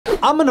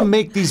I'm gonna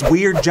make these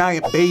weird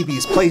giant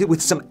babies play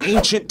with some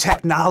ancient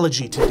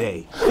technology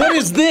today. What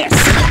is this?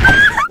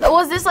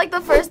 Was this like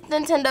the first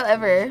Nintendo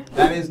ever?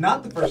 That is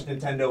not the first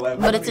Nintendo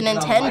ever. But it's a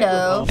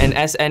Nintendo. An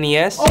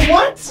SNES? Oh,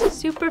 what?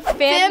 Super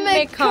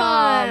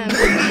Famicom.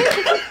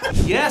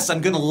 Yes, I'm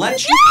gonna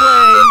let you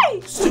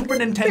play Super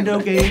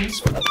Nintendo games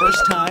for the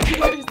first time.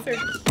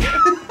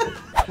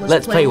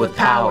 Let's play with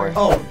power.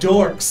 Oh,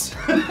 dorks.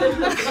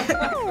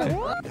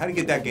 How do you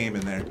get that game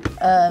in there?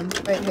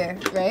 Right here,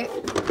 right?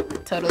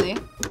 Totally.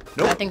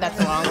 Nope. I think that's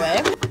the wrong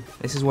way.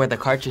 This is where the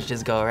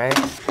cartridges go, right?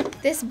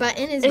 This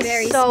button is It's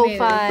very so smooth.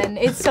 fun.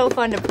 It's so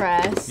fun to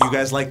press. You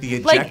guys like the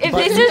eject Like if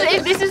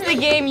button? this is the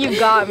game, you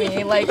got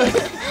me. Like.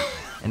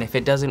 And if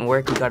it doesn't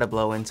work, you gotta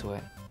blow into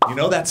it. You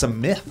know that's a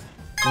myth.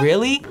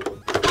 Really?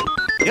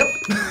 Yep.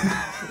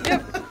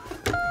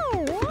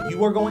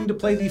 You are going to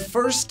play the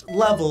first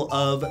level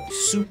of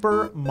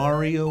Super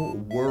Mario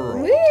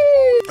World.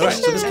 All right,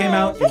 so this came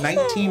out in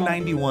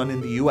 1991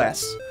 in the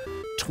US.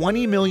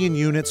 20 million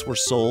units were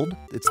sold.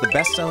 It's the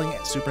best-selling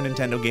Super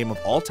Nintendo game of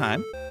all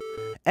time.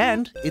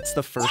 And it's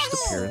the first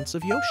appearance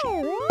of Yoshi.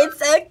 It's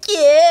so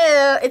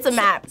cute. It's a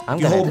map. I'm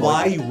You gonna hold do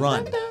Y, it. you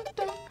run.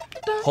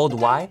 Hold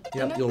Y?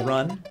 Yep, you'll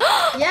run.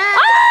 Yeah.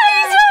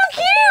 Oh,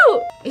 he's so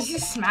cute! Is he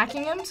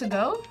smacking him to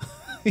go?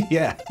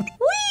 Yeah.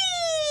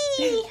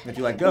 Whee! If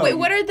you let go. Wait,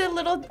 what are the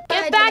little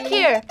Get back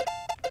here!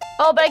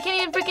 Oh, but I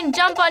can't even freaking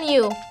jump on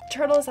you.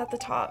 turtles at the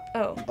top?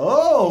 Oh.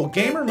 Oh,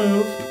 gamer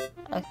move.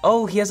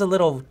 Oh, he has a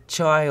little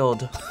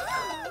child.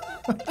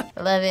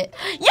 I love it.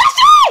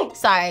 Yoshi!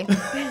 Sorry.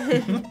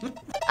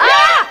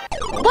 Ah!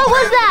 What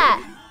was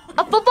that?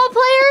 A football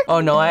player?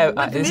 Oh no,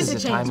 The this is music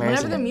a changes. timer, Whenever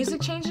isn't the it?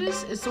 music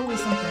changes, it's always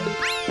something.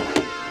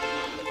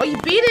 Oh, you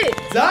beat it!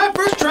 Die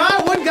first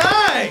try, one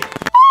guy.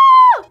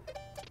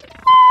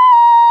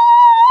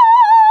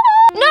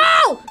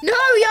 No! No,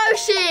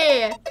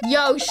 Yoshi!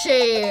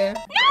 Yoshi!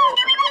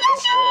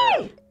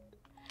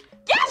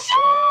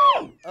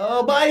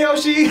 Oh, bye,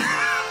 Yoshi.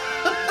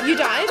 You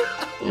died?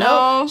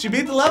 No. She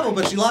beat the level,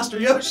 but she lost her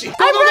Yoshi. Go,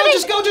 I'm go, go, running.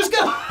 just go, just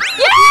go.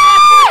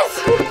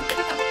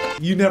 Yes!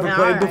 You never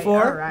played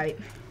before? All right.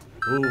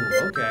 Ooh,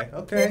 okay,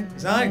 okay.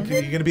 Zion,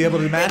 you gonna be able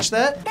to match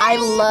that? I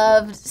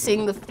loved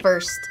seeing the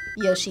first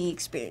Yoshi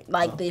experience,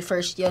 like the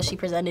first Yoshi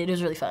presented. It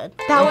was really fun.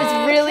 That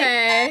was really.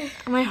 Okay.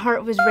 My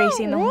heart was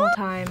racing the whole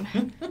time.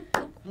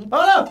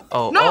 Oh no!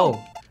 Oh, No.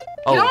 oh.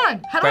 Oh, Get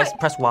on. How do press, I-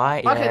 press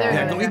Y. Okay, there you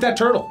Yeah, go. go eat that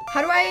turtle.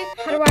 How do I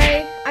don't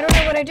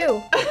know what I do.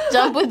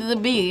 Jump with the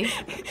B.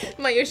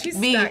 My Yoshi's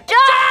B. stuck.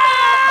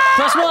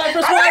 Press Y,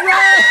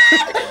 run!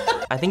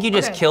 I think you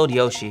just Okay. killed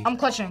Yoshi. I'm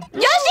clutching.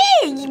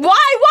 Yoshi!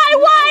 Why?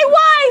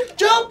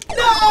 Jump!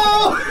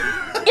 No!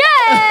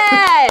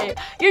 Yay!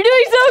 You're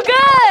doing so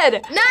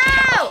good!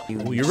 No!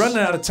 Well, you're running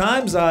out of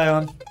time,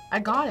 Zion. I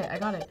got it. I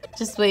got it.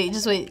 Just wait.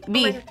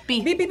 B.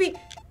 Beep, beep, beep.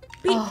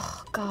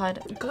 Oh, God.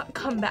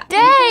 Come back.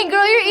 Dang,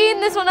 girl, you're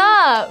eating this one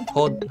up.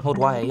 Hold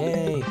Y,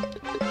 yay.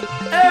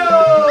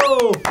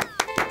 Oh!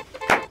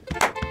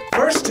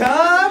 First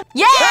time?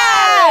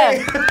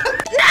 Yeah! No!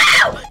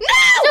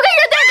 Okay,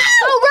 you're there!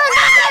 Oh,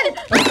 run!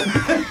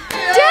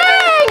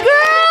 Dang,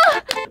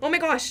 girl! Oh my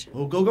gosh.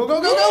 Oh, go, go,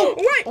 go, go, go!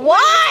 Why?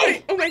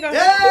 Why? Oh my gosh.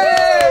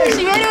 Yay!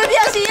 She made it with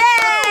Yoshi,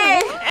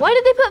 yay! Why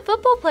did they put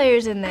football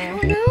players in there?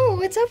 No,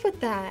 what's up with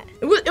that?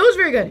 It was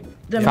very good.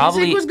 The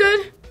Probably- music was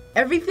good.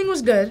 Everything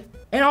was good.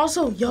 And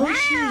also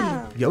Yoshi.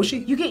 Yoshi?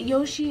 You get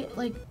Yoshi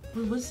like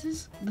what's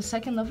this? The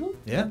second level?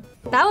 Yeah.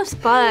 That was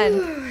fun.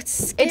 Ooh, it's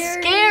scary. It's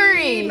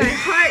scary. My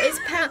heart is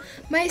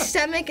my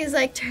stomach is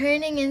like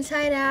turning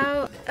inside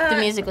out. The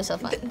music was so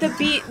fun.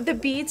 The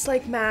beats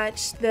like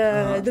match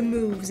the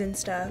moves and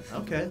stuff.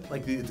 Okay,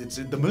 like it's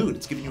the mood.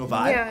 It's giving you a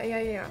vibe.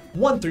 Yeah.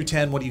 1 through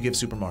 10, what do you give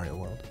Super Mario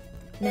World?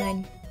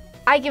 9.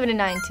 I give it a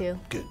 9 too.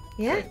 Good.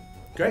 Yeah.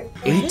 Great.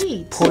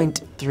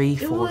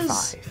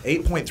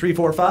 8.345.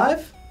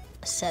 8.345?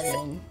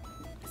 7.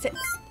 6.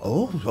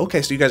 Oh,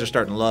 okay, so you guys are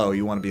starting low.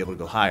 You want to be able to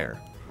go higher.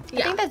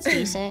 I think that's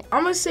decent.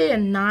 I'm gonna say a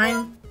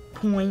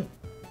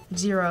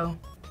 9.0000.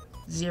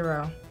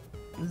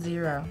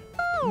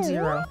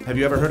 Have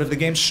you ever heard of the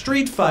game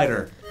Street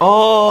Fighter?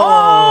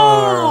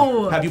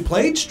 Oh! Have you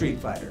played Street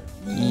Fighter?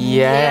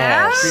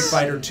 Yes. Street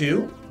Fighter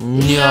 2?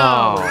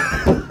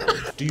 No.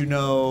 Do you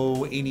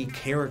know any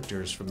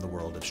characters from the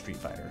world of Street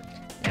Fighter?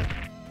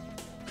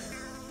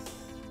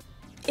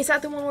 Is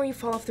that the one where you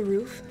fall off the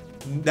roof?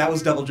 That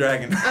was Double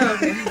Dragon. Oh,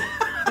 okay.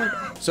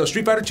 So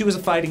Street Fighter 2 is a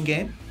fighting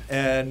game,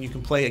 and you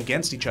can play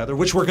against each other,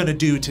 which we're going to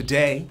do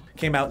today.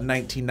 Came out in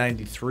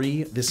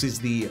 1993. This is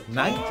the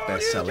 9th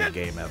best-selling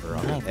game ever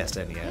on the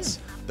SNES.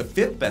 The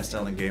 5th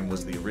best-selling game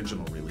was the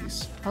original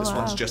release. This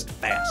one's just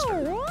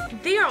faster.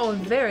 They are all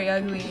very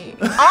ugly.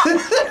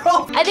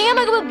 I think I'm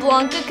gonna go with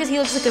Blanca because he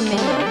looks like a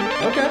minion.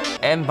 Okay.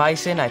 M.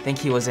 Bison, I think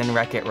he was in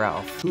Wreck-It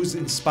Ralph. Who's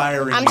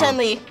inspiring I'm you?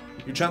 Chun-Li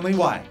You're Chun-Li?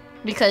 Why?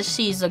 because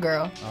she's a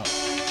girl.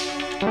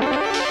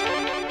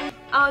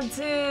 I'll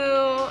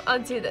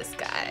do this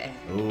guy.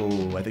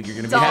 Oh, I think you're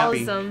going to It's be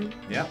happy. awesome.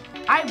 Yeah.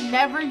 I've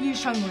never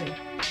used Chun-Li.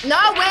 No,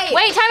 wait.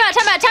 Wait, time out.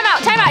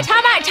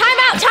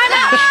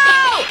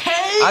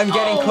 I'm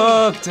getting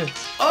cooked.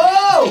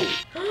 Oh!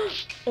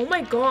 Oh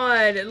my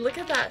god, look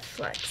at that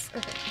flex.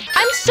 Okay.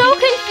 I'm so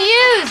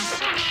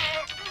confused.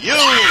 You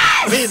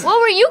win. What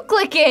were you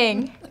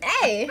clicking?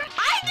 Hey.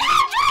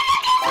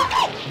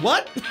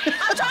 What?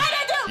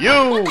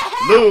 You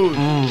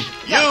lose.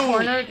 You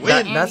cornered.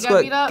 win. That's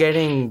what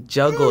getting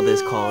juggled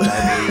is called,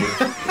 I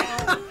believe.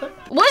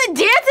 What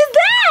dance is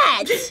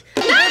that?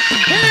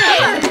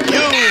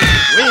 You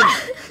win.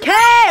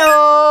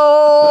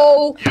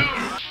 KO!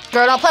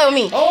 Girl, don't play with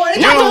me. Oh,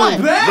 and You you're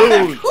going back!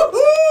 lose.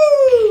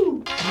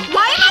 Woohoo!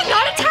 Why am I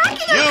not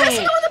attacking? I'm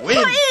pressing all the win.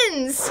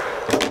 buttons.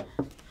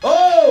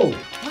 Oh!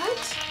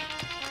 What?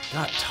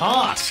 Got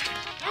tossed.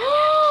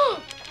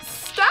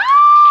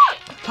 Stop!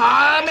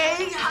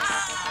 Tommy!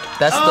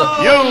 That's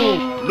You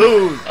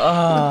lose.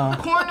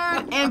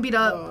 Cornered and beat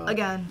up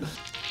again.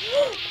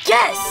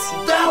 Yes!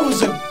 That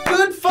was a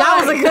good fight.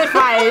 That was a good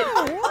fight.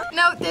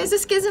 No, there's a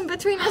schism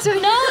between us.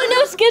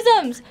 No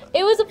schisms.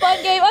 It was a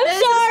fun game. I'm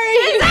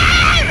sorry.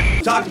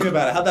 Talk to me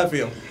about it. How'd that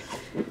feel?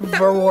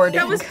 Rewarding.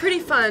 That was pretty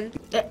fun.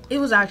 It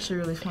was actually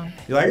really fun.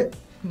 You like it?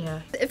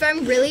 Yeah. If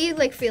I'm really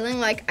like feeling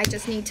like I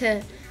just need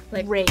to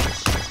like Rage.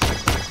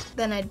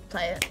 then I'd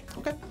play it.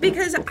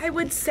 Because I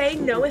would say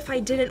no if I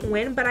didn't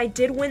win, but I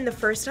did win the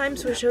first time,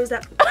 so it shows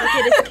that like,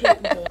 it is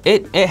capable.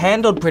 It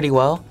handled pretty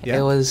well. Yeah.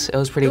 It was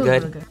pretty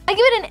good. Really good. I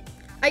give it an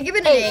I give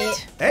it an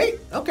 8. Hey,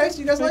 okay, so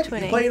you guys like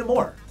it. You play it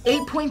more.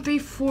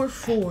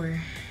 8.344.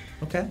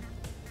 Okay.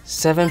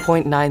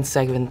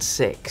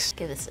 7.976.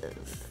 give this a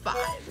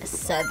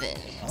 7.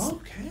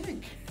 Okay.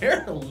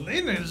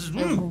 Carolina's.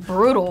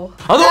 Brutal.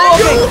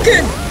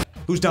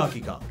 Who's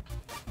Donkey Kong?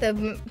 The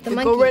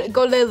monkey.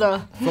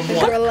 Gorilla. From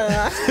what?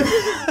 Gorilla.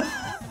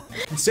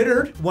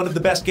 Considered one of the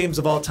best games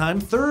of all time,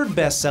 third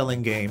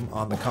best-selling game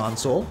on the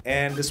console,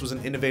 and this was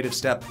an innovative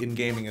step in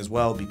gaming as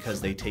well because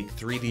they take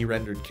 3D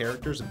rendered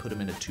characters and put them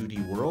in a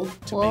 2D world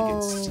to make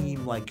it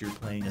seem like you're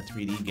playing a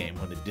 3D game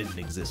when it didn't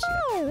exist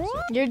yet.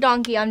 You're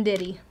Donkey, I'm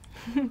Diddy.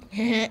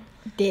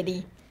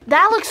 Diddy.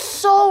 That looks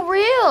so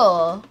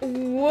real.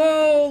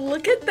 Whoa,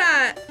 look at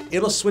that.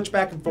 It'll switch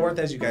back and forth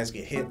as you guys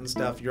get hit and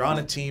stuff. You're on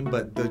a team,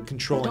 but the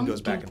controlling goes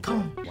back and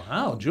forth.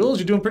 Wow, Jules,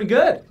 you're doing pretty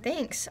good.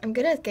 Thanks. I'm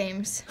good at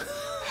games.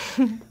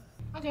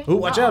 Okay. Ooh,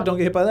 watch out, don't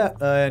get hit by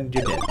that. And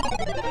you're dead.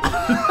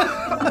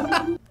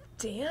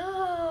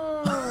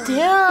 Damn.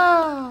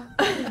 Yeah.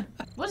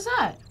 What is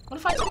that? What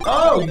if I took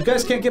Oh, you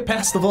guys can't get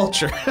past the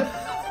vulture.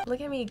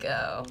 Look at me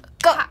go.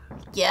 Go.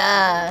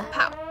 Yeah.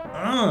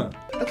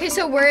 Okay,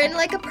 so we're in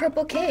like a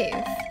purple cave.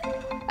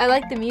 I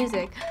like the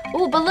music.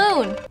 Ooh,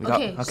 balloon.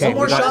 Okay, Some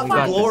more shot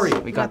for glory.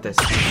 We got this.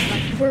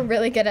 We're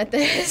really good at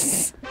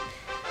this.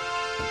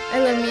 I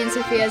love me and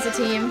Sofia as a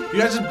team. You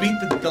guys just beat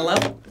the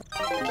level.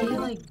 Can you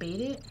like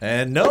bait it?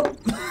 And nope.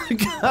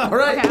 All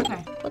right.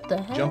 Okay. What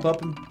the heck? Jump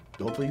up and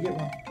hopefully you get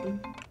one.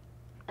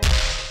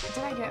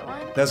 Did I get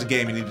one? That was a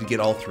game, you needed to get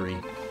all 3.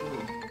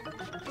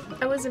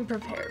 I wasn't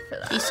prepared for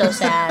that. He's so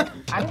sad.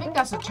 I think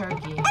that's a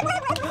turkey.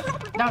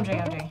 No, I'm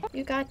joking.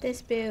 You got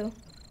this, boo.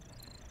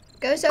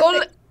 Go,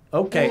 Sophia.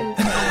 Okay.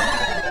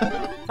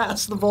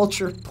 Pass the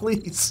vulture,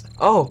 please.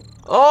 Oh!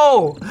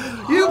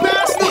 You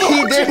passed the vulture!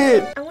 He did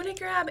it! I want to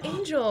grab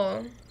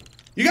Angel.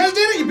 You guys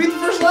did it! You beat the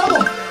first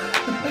level!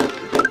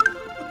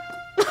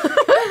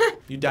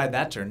 You died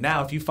that turn.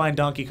 Now, if you find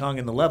Donkey Kong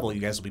in the level,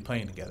 you guys will be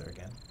playing together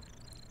again.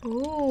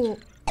 Ooh.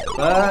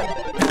 But...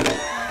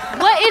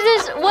 What is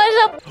this? What is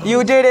up?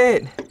 You did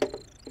it!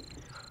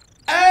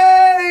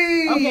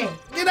 Hey! Okay.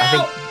 Get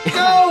out!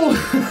 Go!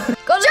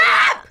 Go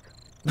jump!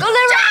 Go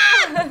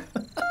Lyra!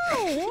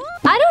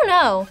 I don't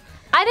know.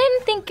 I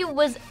didn't think it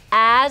was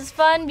as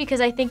fun because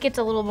I think it's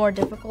a little more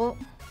difficult.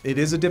 It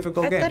is a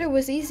difficult I game. thought it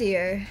was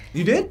easier.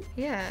 You did?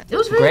 Yeah. It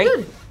was really Great.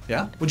 good.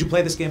 Yeah? Would you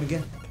play this game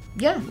again?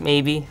 Yeah.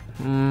 Maybe.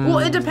 Well,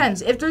 it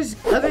depends. If there's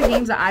other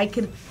games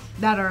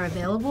that are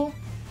available,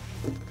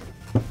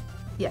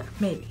 yeah,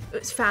 maybe. It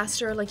was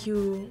faster, like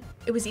it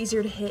was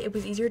easier to hit, it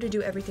was easier to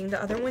do everything.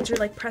 The other ones, you're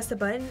like, press the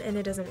button and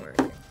it doesn't work.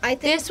 I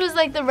think This was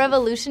like the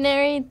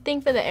revolutionary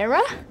thing for the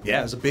era?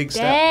 Yeah, it was a big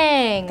step.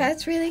 Dang.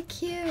 that's really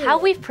cute. How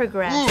we've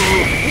progressed.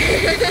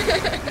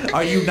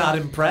 Are you not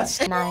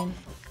impressed? 9.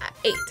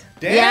 8.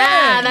 Damn!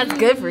 Yeah, that's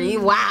good for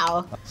you.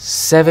 Wow.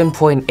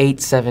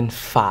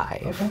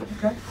 7.875.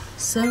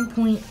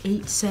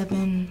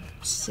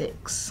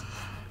 7.876.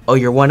 Oh,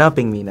 you're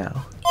one-upping me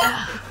now.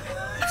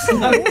 I'm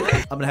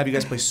gonna have you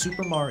guys play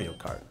Super Mario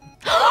Kart.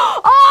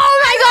 Oh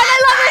my god, I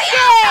love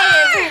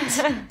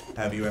this game!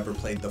 Have you ever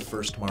played the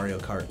first Mario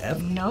Kart ever?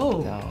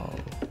 No. No.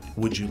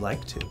 Would you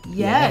like to?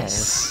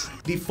 Yes.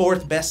 The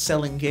 4th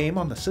best-selling game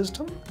on the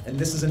system, and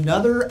this is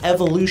another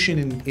evolution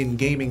in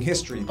gaming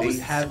history. They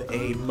have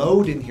a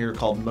mode in here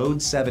called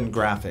Mode 7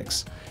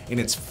 Graphics, and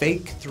it's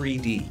fake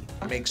 3D.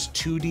 It makes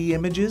 2D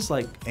images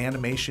like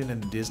animation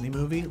in a Disney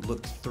movie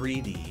look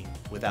 3D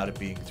without it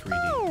being 3D.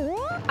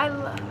 I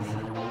love.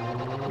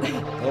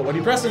 Oh, what are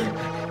you pressing?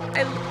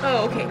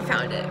 Oh, okay,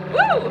 found it. Woo!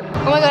 Oh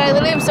my god, I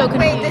literally am so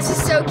confused. Wait, this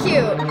is so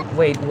cute.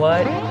 Wait,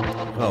 what?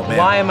 Oh man.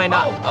 Why am I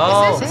not?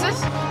 Oh. Is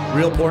this?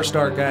 Real poor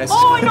start, guys.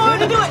 Oh, I know how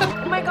to do it.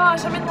 Oh my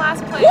gosh, I'm in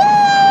last place.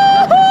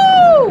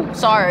 Woohoo!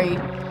 Sorry.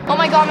 Oh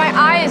my god, my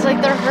eyes,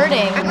 like they're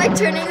hurting. I'm like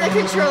turning the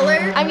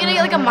controller. I'm gonna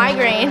get like a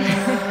migrine.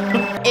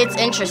 It's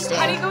interesting.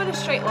 How do you go in a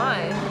straight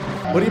line?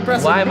 What are you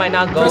pressing? Why am I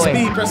not Press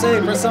going? B, press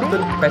A, press something.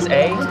 Press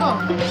A? Let's go.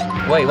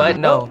 Wait, what?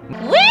 No.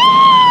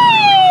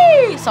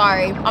 Whee!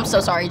 Sorry. I'm so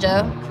sorry,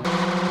 Joe.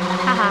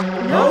 Haha.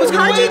 Oh, it's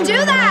gonna How'd you win.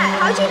 do that?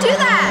 How'd you do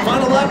that?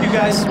 Final lap, you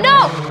guys.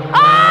 No!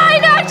 I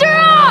knocked her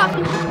off!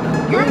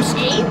 You're an 8?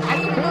 I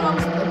didn't even know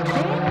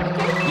that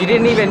was You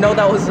didn't even know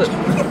that was a...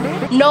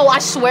 No, I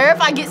swear if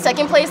I get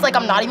second place, like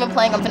I'm not even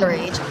playing, I'm finna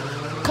rage.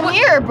 Come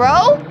here,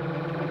 bro.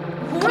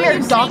 Come are here,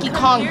 you Donkey saying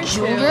Kong come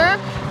here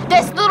Jr.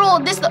 This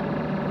little.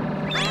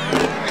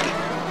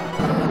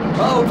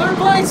 Oh, third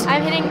place.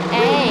 I'm hitting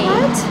A.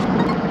 What?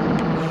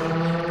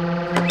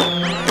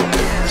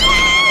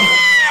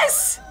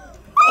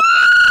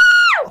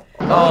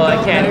 Oh, I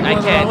can't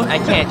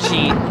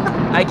cheat.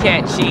 I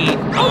can't cheat.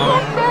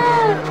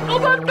 I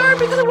got third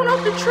because I went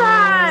off the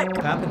track.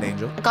 What happened,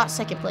 Angel? I got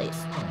second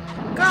place.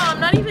 Girl, I'm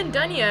not even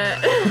done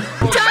yet.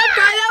 Time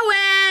for the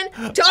win!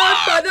 Time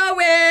for the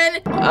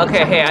win!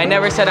 Okay, hey, I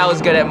never said I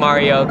was good at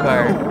Mario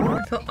Kart.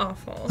 I feel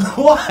awful.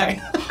 Why?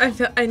 I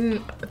feel like I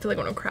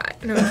want to cry.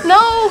 No.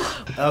 No!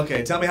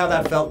 Okay, tell me how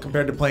that felt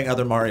compared to playing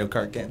other Mario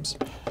Kart games.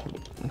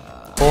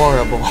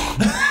 Horrible.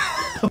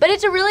 But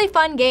it's a really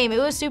fun game. It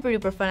was super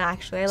duper fun,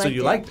 actually. I liked So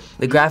you it. liked it?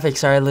 The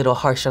graphics are a little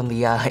harsh on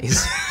the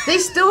eyes. They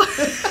still...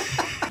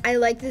 I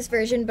like this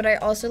version, but I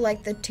also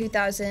like the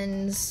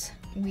 2000s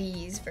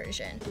Wii's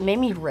version. It made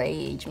me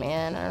rage,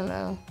 man. I don't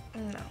know.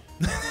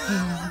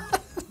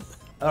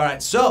 All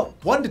right, so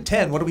 1 to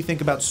 10, what do we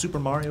think about Super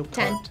Mario Kart?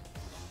 10.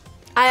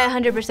 I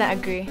 100%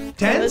 agree.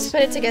 10? Let's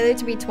put it together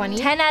to be 20.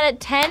 10 out of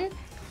 10?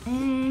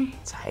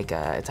 It's like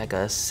a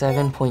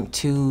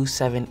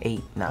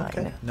 7.2789.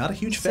 Okay, not a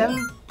huge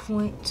fan.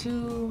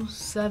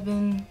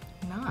 7.279.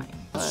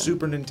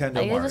 Super Nintendo I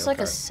Mario gave this like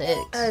a Kart.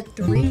 6.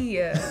 3.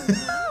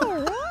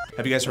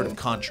 Have you guys heard of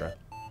Contra?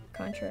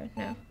 Contra,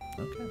 no.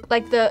 Okay.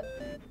 Like the...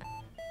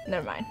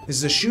 Never mind. This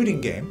is a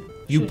shooting game.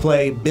 You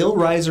play Bill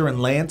Reiser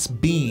and Lance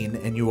Bean,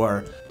 and you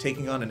are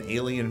taking on an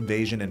alien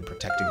invasion and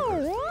protecting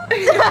Earth.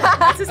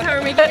 This is how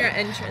we're making our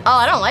entrance. Oh,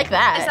 I don't like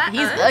that. Is that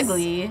He's us?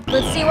 ugly.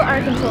 Let's see what our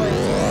controller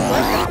is.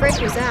 What the frick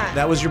was that?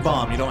 That was your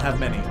bomb. You don't have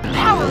many.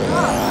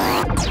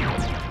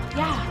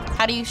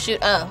 How do you shoot?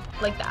 Oh.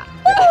 Like that.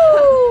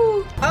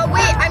 Oh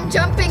wait, I'm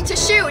jumping to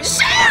shoot.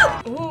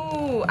 Shoot!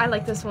 Ooh, I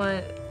like this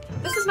one.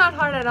 This is not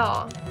hard at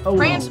all. Oh,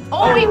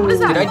 Oh wait, what is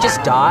that? Did I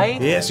just die?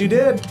 Yes, you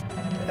did.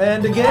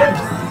 And again.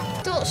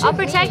 Don't shoot I'll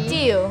protect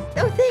me. you.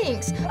 Oh,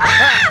 thanks.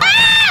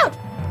 Ah!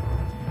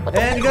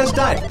 And you guys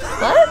died.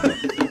 What?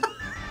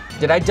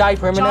 Did I die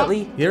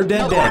permanently? You're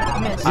dead.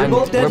 You're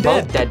both We're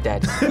dead. both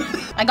dead.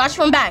 I got you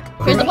from back.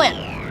 Here's the plan.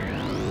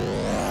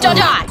 Don't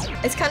die.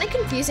 It's kind of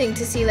confusing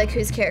to see like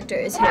whose character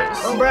is whose.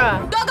 Oh, bruh.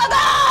 Go, go,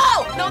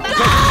 go! No, no,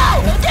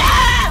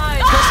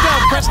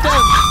 Press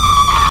down.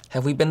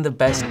 Have we been the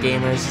best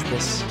gamers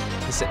this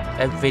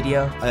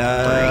video?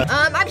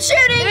 I'm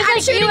shooting. There's, I'm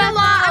like, shooting a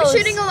lot. I'm UFOs.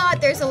 shooting a lot.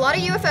 There's a lot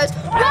of UFOs.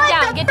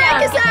 What the Get frick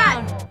down, is get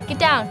that? down. Get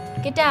down,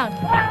 get down.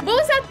 What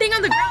was that thing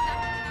on the ground?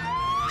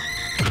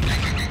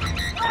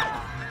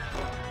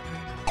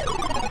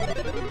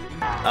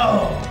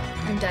 Oh,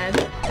 I'm dead.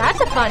 That's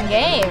a fun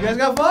game. you guys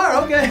got far.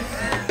 Okay.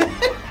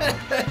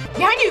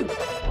 Behind you!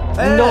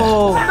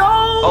 No.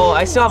 Oh,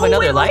 I still have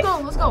another life.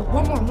 Let's go.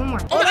 One more.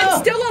 Oh, I'm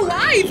still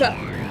alive.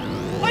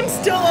 I'm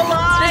still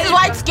alive. This is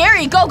why it's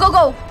scary. Go, go,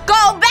 go.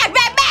 Go, back,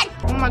 back, back.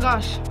 Oh my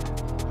gosh.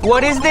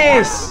 What is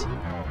this?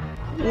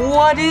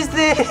 What is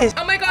this?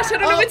 Oh my gosh, I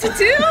don't know what to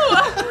do.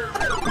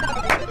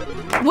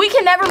 We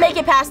can never make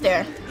it past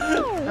there.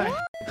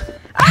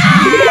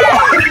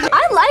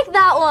 I like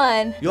that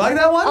one You like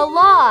that one? a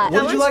lot.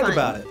 What did you like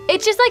about it?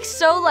 It's just like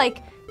so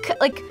like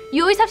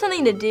you always have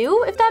something to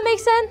do, if that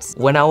makes sense.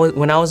 When I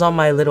was on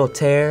my little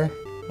tear,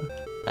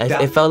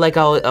 Yeah. it felt like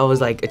I was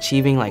like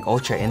achieving like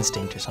Ultra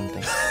Instinct or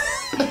something.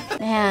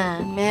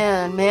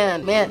 Man.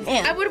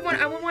 I would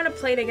want to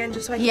play it again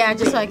just so I can. Yeah,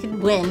 just so I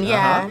could win.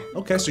 Yeah. Uh-huh.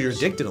 Okay, so you're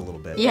addicted a little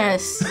bit.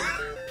 Yes.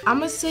 I'm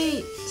gonna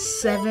say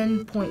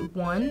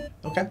 7.1.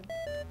 Okay.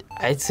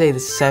 I'd say the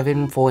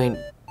 7.245.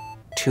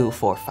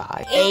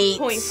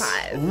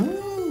 8.5.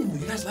 Ooh,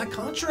 you guys like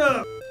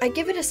Contra. I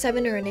give it a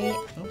 7 or an 8.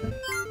 Okay.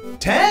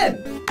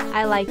 10.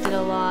 I liked it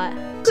a lot.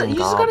 You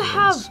just gotta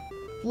have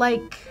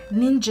like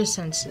ninja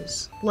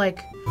senses. Like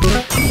You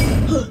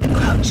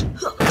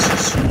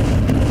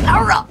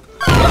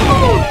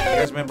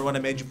guys remember when I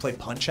made you play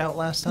Punch Out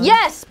last time?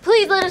 Yes,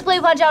 please let us play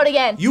Punch Out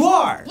again. You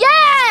are.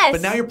 Yes.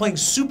 But now you're playing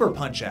Super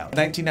Punch Out.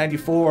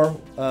 1994,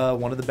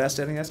 one of the best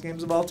NES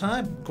games of all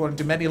time, according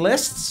to many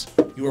lists.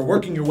 You are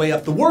working your way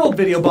up the World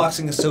Video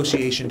Boxing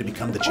Association to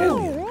become the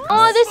champion.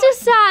 Oh, this is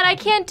sad. I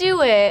can't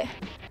do it.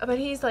 But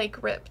he's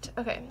like ripped.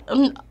 Okay.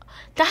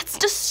 That's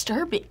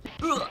disturbing.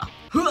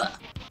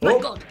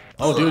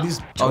 Oh, dude, he's.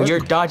 Oh, you're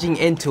dodging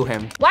into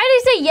him. Why did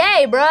he say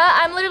yay, bruh?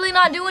 I'm literally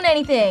not doing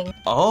anything.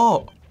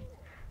 Oh.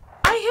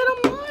 I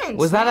hit him once.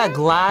 Was that a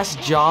glass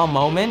jaw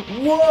moment?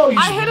 Whoa! You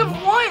I hit him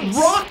once.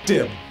 rocked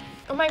him.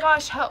 Oh my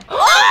gosh, help.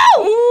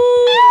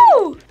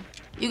 Oh!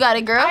 You got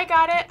it, girl. I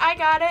got it. I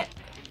got it.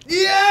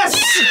 Yes!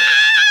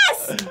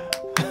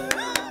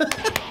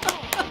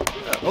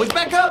 Oh, he's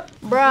back up.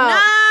 Bro.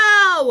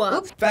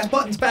 No! Fast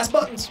buttons, fast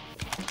buttons.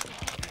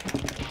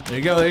 There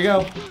you go, there you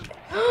go.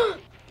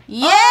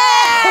 Yeah!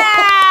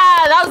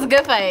 That was a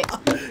good fight.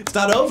 It's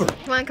not over.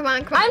 Come on, come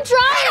on, come on. I'm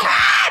trying.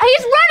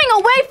 He's running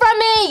away from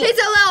me. He's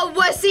a little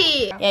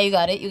wussy. Yeah, you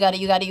got it. You got it.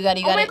 You got it. You got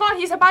it. You Oh got my it. god,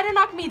 he's about to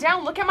knock me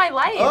down. Look at my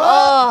life.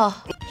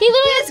 Oh. He He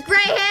literally has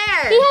gray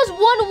hair. he has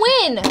one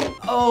win.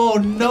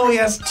 Oh no, he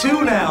has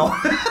 2 now.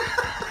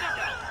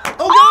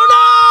 Oh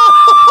no!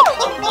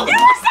 You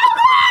were so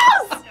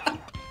close!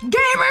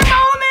 Gamer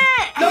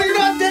moment! No, you're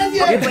not dead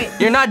yet. Wait.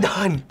 You're not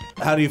done.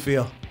 How do you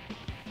feel?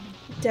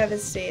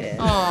 Devastated.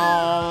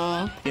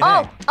 Aww.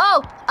 Yeah.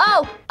 Oh.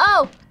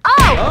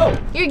 Oh,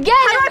 You're getting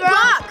How do it, I girl.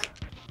 block?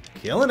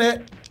 killing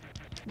it.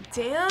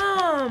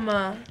 Damn.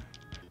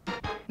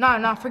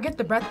 Nah, forget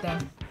the breath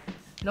thing.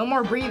 No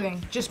more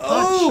breathing. Just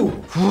punch.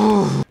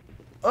 Oh!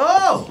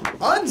 Oh!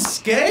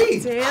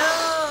 Unscathed!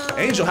 Damn.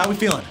 Angel, how we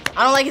feeling?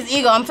 I don't like his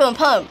ego. I'm feeling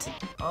pumped.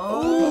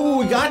 Oh,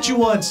 we got you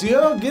once,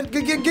 yo. Get.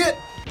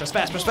 Press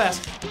fast, press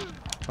fast.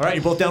 All right,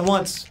 you're both down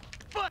once.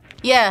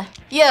 Yeah.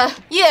 You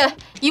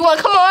want?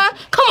 Come on.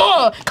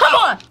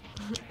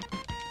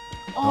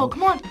 Oh,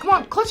 come on.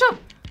 Clutch up.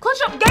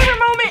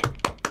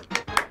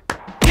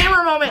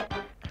 Gamer moment.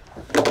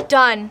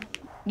 Done.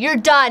 You're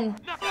done.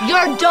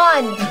 You're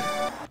done.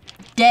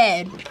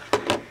 Dead.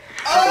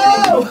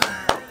 Oh!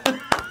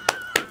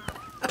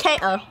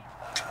 KO.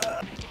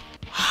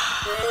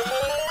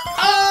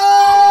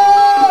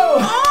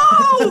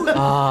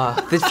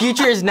 Oh! The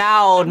future is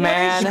now, old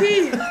man.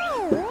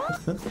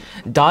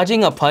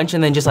 Dodging a punch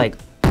and then just like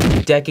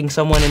decking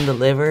someone in the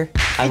liver.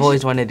 I've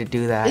always wanted to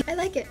do that. I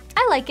like it.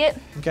 I like it.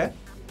 Okay.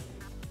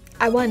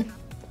 I won.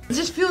 It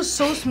just feels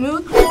so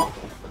smooth.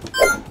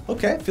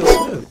 Okay, feels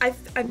smooth. I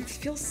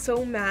feel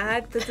so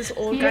mad that this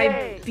old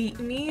guy beat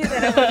me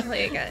that I want to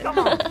play again.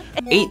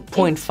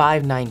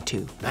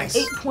 8.592. Nice.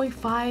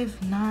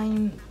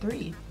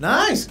 8.593.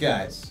 Nice,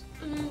 guys.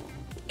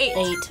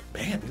 8.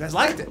 Man, you guys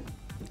liked it.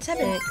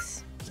 7.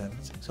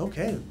 7, 6.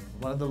 Okay,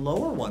 one of the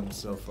lower ones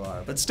so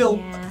far, but still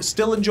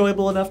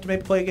enjoyable enough to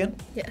maybe play again.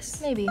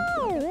 Yes. Maybe.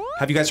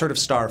 Have you guys heard of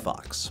Star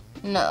Fox?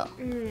 No.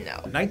 No.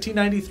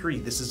 1993.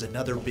 This is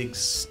another big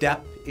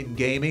step in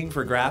gaming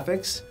for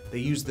graphics. They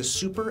used the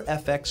Super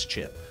FX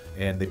chip,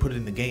 and they put it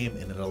in the game,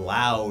 and it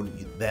allowed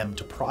them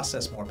to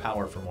process more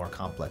power for more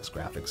complex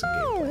graphics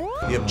and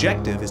gameplay. The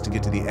objective is to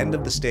get to the end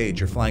of the stage.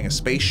 You're flying a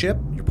spaceship.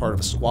 You're part of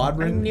a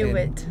squadron. I knew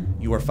and it.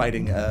 You are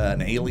fighting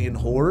an alien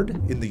horde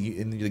in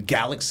the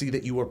galaxy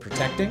that you are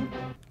protecting.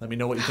 Let me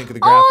know what you think of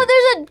the graphics. Oh,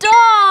 there's a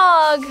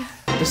dog.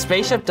 The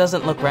spaceship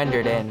doesn't look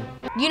rendered in.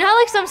 You know how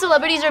like some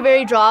celebrities are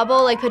very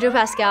drawable, like Pedro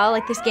Pascal?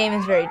 Like this game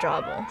is very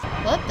drawable.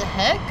 What the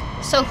heck?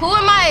 So who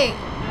am I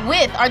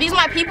with? Are these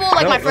my people,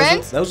 like my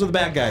friends? Those are the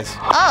bad guys.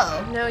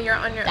 Oh, No, you're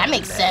on your that own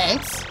makes then.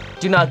 sense.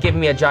 Do not give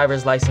me a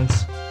driver's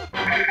license.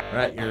 All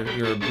right, your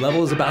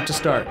level is about to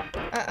start.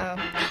 Uh-oh.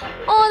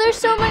 Oh, there's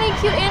so many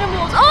cute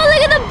animals. Oh,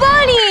 look at the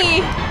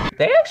bunny.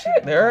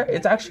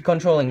 It's actually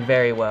controlling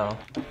very well.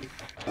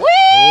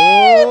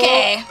 Whee!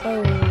 Okay.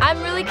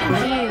 I'm really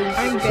confused.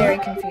 I'm very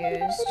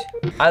confused.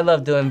 I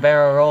love doing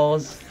barrel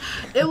rolls.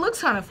 It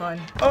looks kind of fun.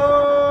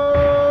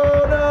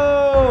 Oh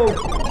no!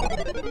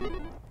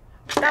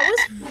 That was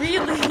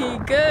really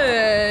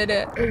good.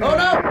 Oh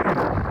no!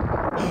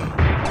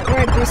 Or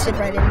I boosted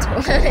right into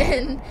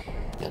one.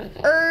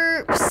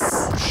 Oops.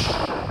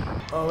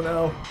 Oh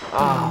no!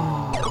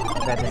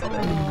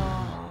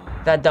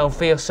 That don't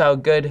feel so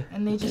good.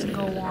 And they just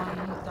go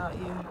on without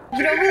you.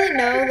 You don't really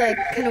know, like,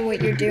 kind of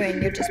what you're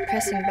doing. You're just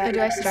pressing buttons.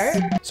 Do I start?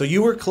 So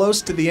you were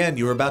close to the end.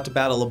 You were about to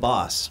battle a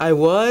boss. I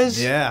was?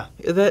 Yeah.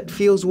 That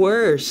feels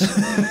worse.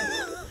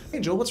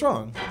 Angel, what's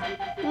wrong? I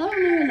don't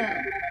even know.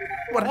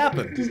 What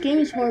happened? This game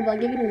is horrible. I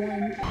give it a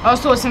 1. Oh,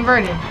 so it's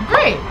inverted.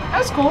 Great.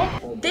 That's cool.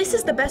 This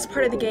is the best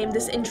part of the game,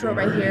 this intro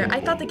right here. I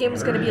thought the game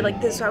was gonna be like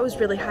this, so I was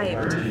really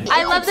hyped.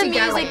 I love the keeps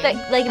you music going.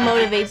 that like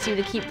motivates you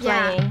to keep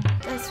playing.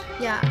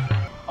 Yeah.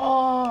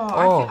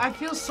 Oh, I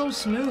feel so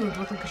smooth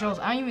with the controls.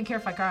 I don't even care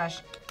if I crash.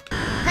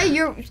 Hey,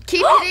 you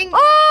keep hitting.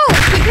 Oh!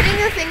 Keep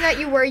hitting the thing that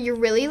you were. You're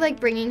really like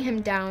bringing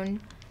him down.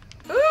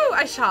 Ooh,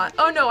 I shot.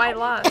 Oh no, I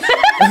lost.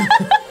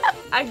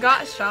 I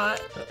got shot.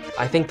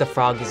 I think the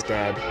frog is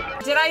dead.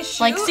 Did I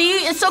shoot? Like, see,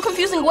 it's so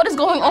confusing. What is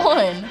going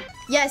on?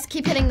 Yes,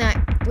 keep hitting that.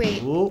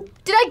 Wait. Ooh.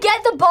 Did I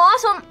get the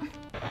boss on?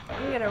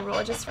 I'm gonna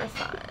roll just for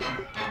fun.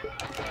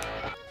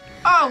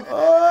 Oh!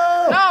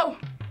 Oh!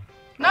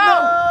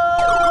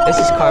 No! This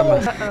is karma.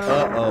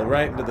 Uh-oh,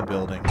 right into the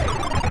building.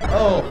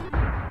 Oh.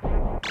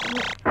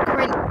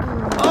 Right.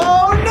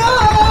 Oh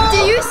no! Do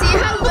you see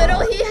how little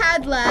he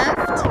had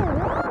left?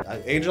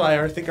 Angel,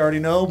 I think I already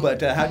know,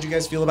 but how'd you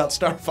guys feel about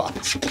Star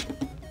Fox?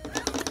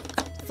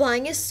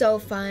 Flying is so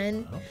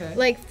fun. Okay.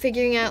 Like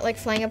figuring out like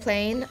flying a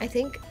plane. I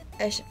think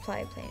I should fly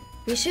a plane.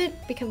 We should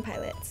become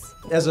pilots.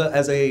 As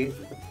a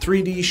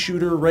 3D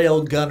shooter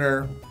rail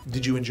gunner,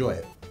 did you enjoy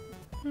it?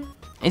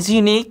 It's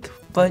unique,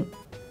 but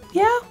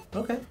yeah.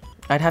 Okay.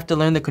 I'd have to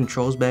learn the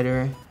controls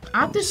better. I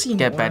have to see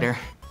Get more. better.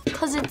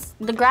 Because it's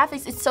the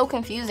graphics, it's so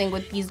confusing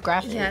with these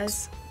graphics.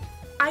 Yes.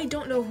 I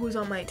don't know who's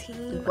on my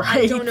team. I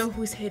Right. don't know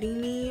who's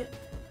hitting me.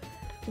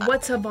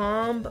 What's a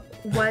bomb?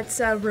 What's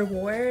a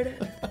reward?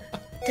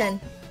 10.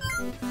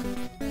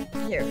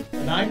 Here.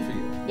 9 for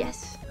you.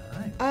 Yes.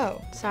 Oh.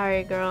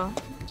 Sorry, girl.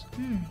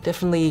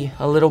 Definitely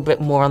a little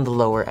bit more on the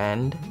lower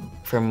end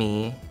for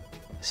me.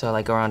 So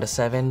like around a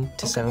 7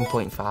 to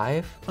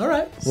 7.5. All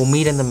right. We'll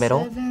meet in the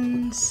middle.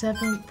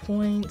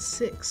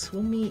 7.6.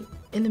 We'll meet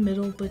in the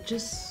middle, but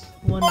just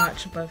one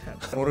notch above him.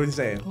 What are we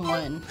saying?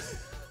 1.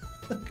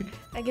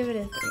 I give it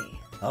a 3.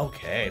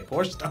 Okay,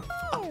 poor Star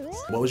Fox.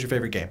 What was your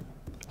favorite game?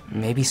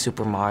 Maybe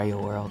Super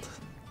Mario World.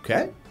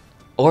 Okay.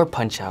 Or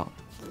Punch Out.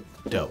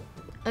 Dope.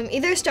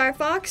 Either Star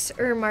Fox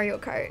or Mario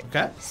Kart.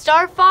 Okay.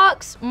 Star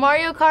Fox,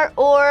 Mario Kart,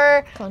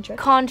 or Contra.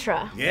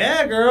 Contra.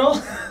 Yeah,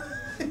 girl.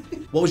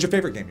 What was your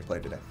favorite game you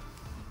played today?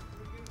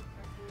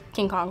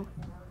 King Kong.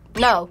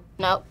 No.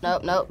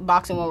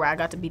 Boxing one where I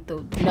got to beat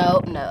the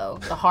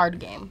the hard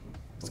game.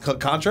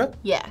 Contra?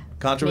 Yeah.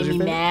 Contra was Made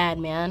your me favorite? mad,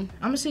 man.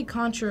 I'm gonna say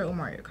Contra or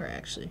Mario Kart,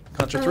 actually.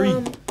 Contra 3.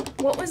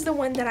 What was the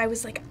one that I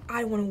was like,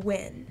 I want to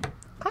win?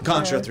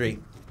 Contra 3.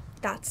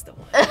 That's the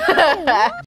one.